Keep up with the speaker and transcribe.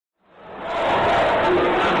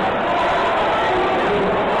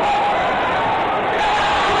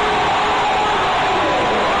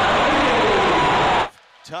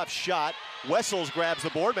shot. Wessels grabs the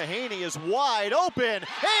board. Mahaney is wide open and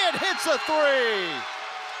hits a three.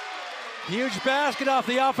 Huge basket off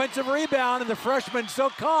the offensive rebound, and the freshman so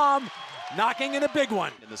calm, knocking in a big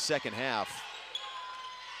one. In the second half,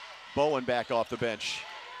 Bowen back off the bench.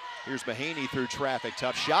 Here's Mahaney through traffic.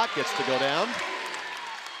 Tough shot, gets to go down.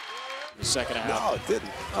 The second half. No, it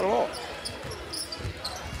didn't. Not at all.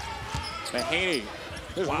 Mahaney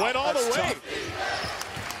went all the way. Tough.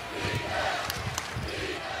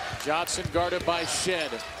 Johnson guarded by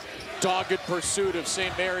Shed. Dogged pursuit of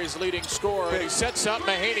St. Mary's leading scorer. And he sets up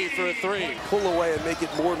Mahaney for a three. Pull away and make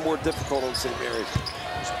it more and more difficult on St. Mary's.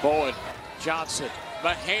 Bowen, Johnson,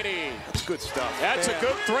 Mahaney. That's good stuff. That's a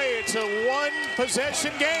good three. It's a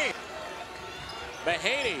one-possession game.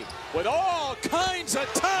 Mahaney with all kinds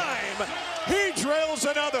of time. He drills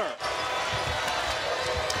another.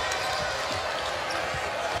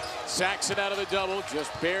 Saxon out of the double,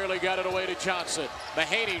 just barely got it away to Johnson.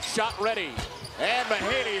 Mahaney shot ready, and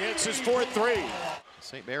Mahaney hits his fourth three.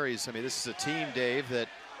 St. Mary's, I mean, this is a team, Dave, that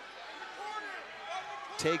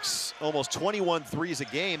takes almost 21 threes a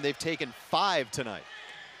game. They've taken 5 tonight.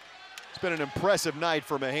 It's been an impressive night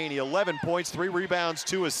for Mahaney. 11 points, 3 rebounds,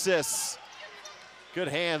 2 assists. Good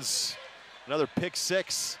hands. Another pick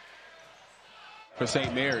 6. For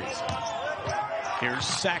St. Mary's. Here's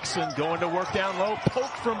Saxon going to work down low,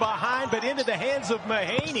 poked from behind, but into the hands of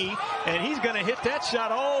Mahaney, and he's going to hit that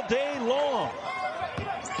shot all day long.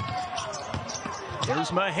 There's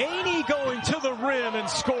Mahaney going to the rim and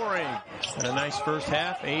scoring. And a nice first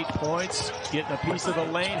half, 8 points, getting a piece of the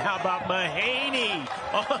lane. How about Mahaney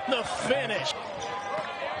on the finish?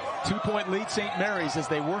 2-point lead St. Mary's as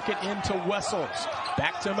they work it into Wessels.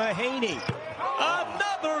 Back to Mahaney.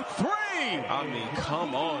 Another three! I mean,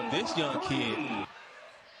 come on, this young kid.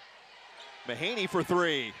 Mahaney for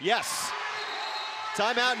 3, yes.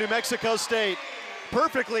 Timeout, New Mexico State.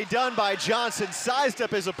 Perfectly done by Johnson, sized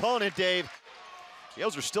up his opponent, Dave.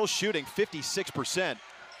 Gaels are still shooting 56%.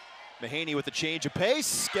 Mahaney with the change of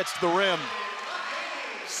pace, gets to the rim.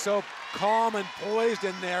 So calm and poised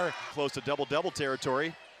in there. Close to double-double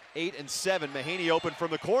territory. 8 and 7, Mahaney open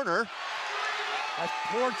from the corner. That's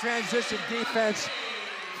poor transition defense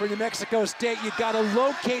for New Mexico State. You got to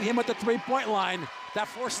locate him at the three-point line. That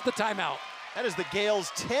forces the timeout. That is the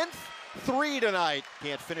Gaels' 10th 3 tonight.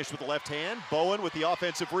 Can't finish with the left hand. Bowen with the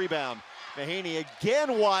offensive rebound. Mahaney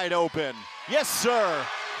again wide open. Yes, sir.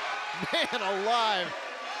 Man alive.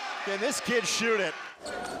 Can this kid shoot it?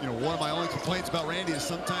 You know, one of my only complaints about Randy is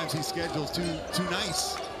sometimes he schedules too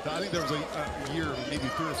nice. I think there was a year, maybe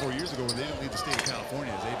 3 or 4 years ago, where they didn't lead the state of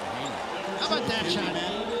California as Aidan Mahaney. How about that shot,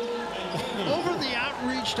 Ed? Over the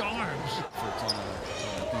outreached arms.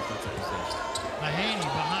 Mahaney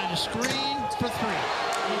behind a screen for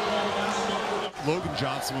 3. Logan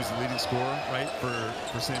Johnson was the leading scorer, right, for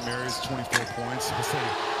St. Mary's, 24 points. As they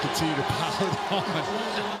continue to power on.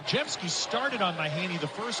 Jemski started on Mahaney the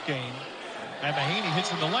first game, and Mahaney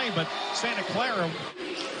hits in the lane, but Santa Clara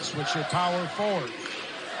switch their power forward.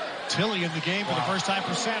 Tilly in the game for the first time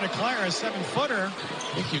for Santa Clara, 7-footer. I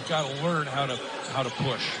think you've got to learn how to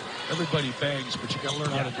push. Everybody bangs, but you got to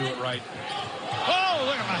learn how to do it right. Oh,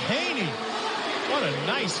 look at Mahaney. What a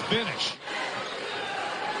nice finish.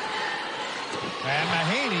 And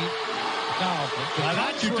Mahaney. Now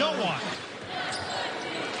that you don't want.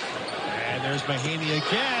 And there's Mahaney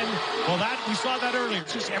again. Well, we saw that earlier.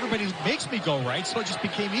 It's just everybody makes me go right, so it just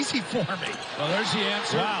became easy for me. Well, there's the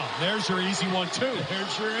answer. Wow, there's your easy one, too.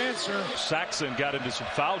 There's your answer. Saxon got into some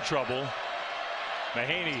foul trouble.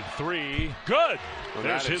 Mahaney, 3. Good. Well,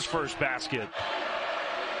 there's his first basket.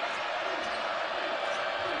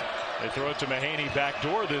 They throw it to Mahaney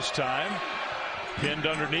backdoor this time. Pinned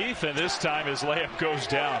underneath, and this time his layup goes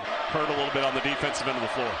down. Hurt a little bit on the defensive end of the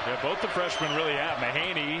floor. Yeah, both the freshmen really have.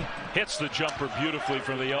 Mahaney hits the jumper beautifully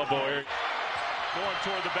from the elbow area. Going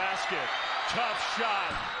toward the basket. Tough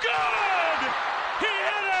shot. Good! He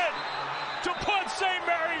hit it to put St.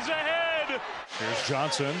 Mary's ahead. Here's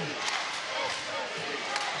Johnson.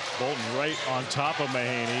 Bolton right on top of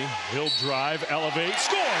Mahaney. He'll drive, elevate,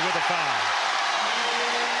 score with a foul.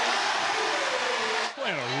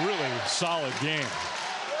 Playing a really solid game.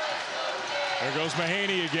 There goes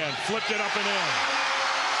Mahaney again. Flipped it up and in.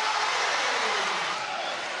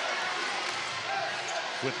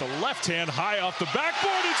 With the left hand high off the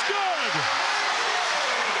backboard, it's good!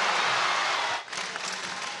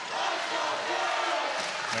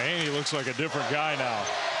 Mahaney looks like a different guy now.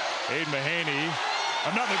 Aidan Mahaney,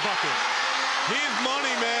 another bucket. He's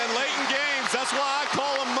money, man. Late in games. That's why I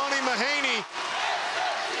call him Money Mahaney.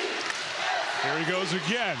 Here he goes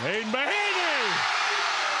again. Aidan Mahaney!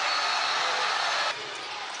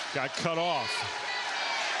 Got cut off.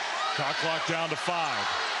 Shot clock down to 5.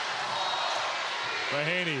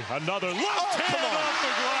 Mahaney, another left hand off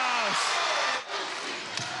the glass.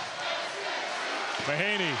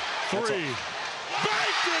 Mahaney, 3.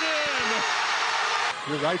 Banked it in!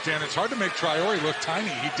 You're right, Dan. It's hard to make Traore look tiny.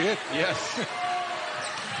 He did. Yes.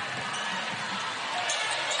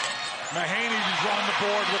 Mahaney is on the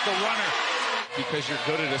board with the runner. Because you're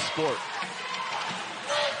good at a sport.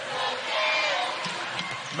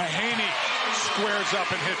 Mahaney squares up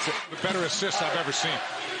and hits it. The better assist I've ever seen.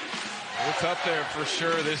 It's up there for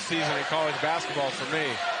sure this season in college basketball for me.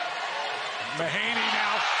 Mahaney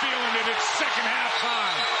now feeling it. It's second half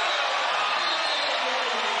time.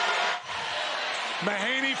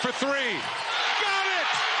 Mahaney for 3. Got it!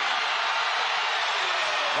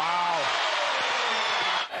 Wow.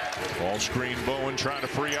 Ball screen, Bowen trying to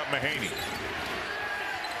free up Mahaney.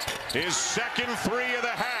 His second 3 of the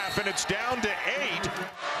half, and it's down to 8.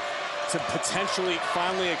 To potentially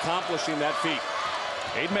finally accomplishing that feat.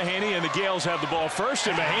 Aidan Mahaney and the Gaels have the ball first,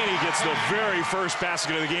 and Mahaney gets the very first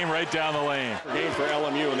basket of the game right down the lane. Game for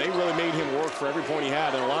LMU, and they really made him work for every point he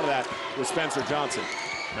had, and a lot of that was Spencer Johnson.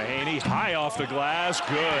 Mahaney high off the glass,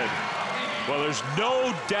 good. Well, there's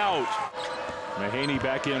no doubt. Mahaney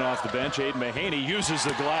back in off the bench. Aidan Mahaney uses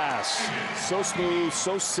the glass. So smooth,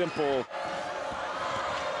 so simple.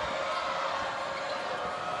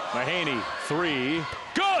 Mahaney, 3,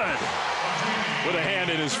 good! With a hand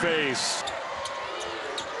in his face.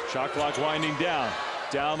 Shot clock winding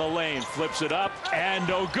down the lane, flips it up, and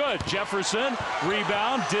no good. Jefferson,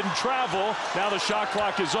 rebound, didn't travel. Now the shot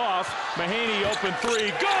clock is off. Mahaney open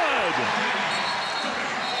 3, good!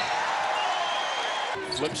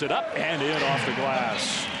 Flips it up and in off the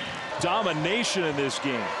glass. Domination in this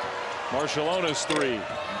game. Marcialona's 3.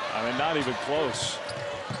 I mean, not even close.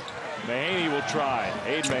 Mahaney will try.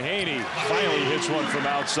 Aidan Mahaney finally hits one from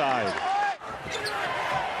outside.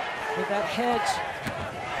 With that hedge.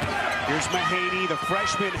 Here's Mahaney, the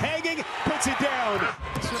freshman, hanging, puts it down.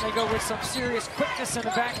 That's when they go with some serious quickness in the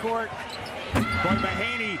backcourt. Boy,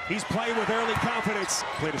 Mahaney, he's playing with early confidence.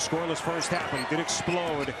 Played a scoreless first half, but he did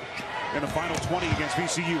explode in the final 20 against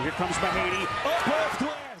VCU. Here comes Mahaney, up off